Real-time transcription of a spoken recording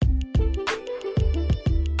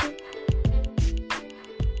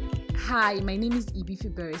Hi, my name is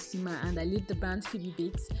Ibifi Beresima and I lead the brand Phoebe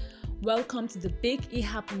Bakes. Welcome to the Bake It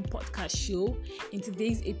Happen podcast show. In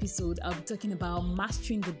today's episode, I'll be talking about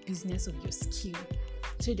mastering the business of your skill.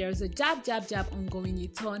 So there is a jab ongoing. You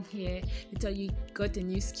turn here, they tell you got a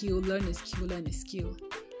new skill, learn a skill.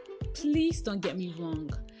 Please don't get me wrong.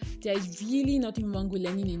 There is really nothing wrong with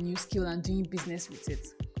learning a new skill and doing business with it.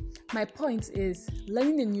 My point is,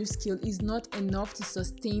 learning a new skill is not enough to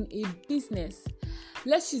sustain a business.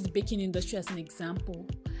 Let's use the baking industry as an example.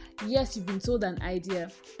 Yes, you've been told an idea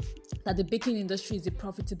that the baking industry is a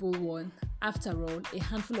profitable one. After all, a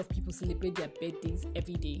handful of people celebrate their birthdays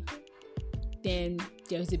every day. Then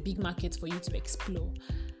there is a big market for you to explore.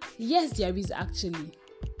 Yes, there is actually.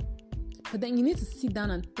 But then you need to sit down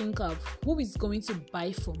and think of who is going to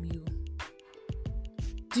buy from you.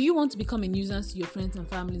 Do you want to become a nuisance to your friends and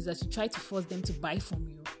families as you try to force them to buy from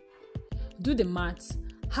you? Do the maths.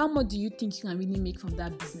 How much do you think you can really make from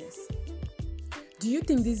that business? Do you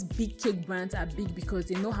think these big cake brands are big because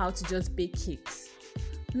they know how to just bake cakes?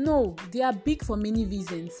 No, they are big for many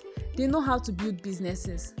reasons. They know how to build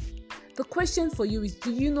businesses. The question for you is,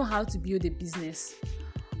 do you know how to build a business?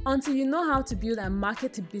 Until you know how to build and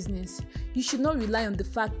market a business, you should not rely on the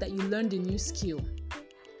fact that you learned a new skill.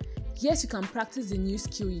 Yes, you can practice the new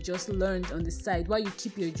skill you just learned on the side while you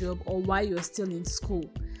keep your job or while you're still in school.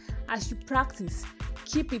 As you practice,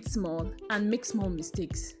 keep it small and make small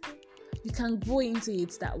mistakes. You can grow into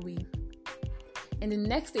it that way. In the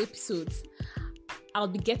next episodes, I'll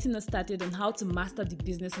be getting us started on how to master the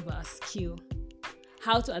business of our skill,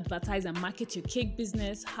 how to advertise and market your cake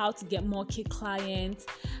business, how to get more cake clients,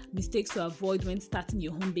 mistakes to avoid when starting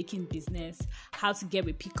your home baking business, how to get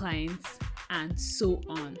repeat clients, and so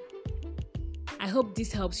on. I hope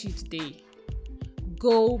this helps you today.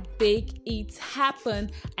 Go bake it happen.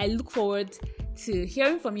 I look forward to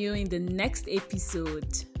hearing from you in the next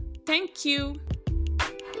episode. Thank you.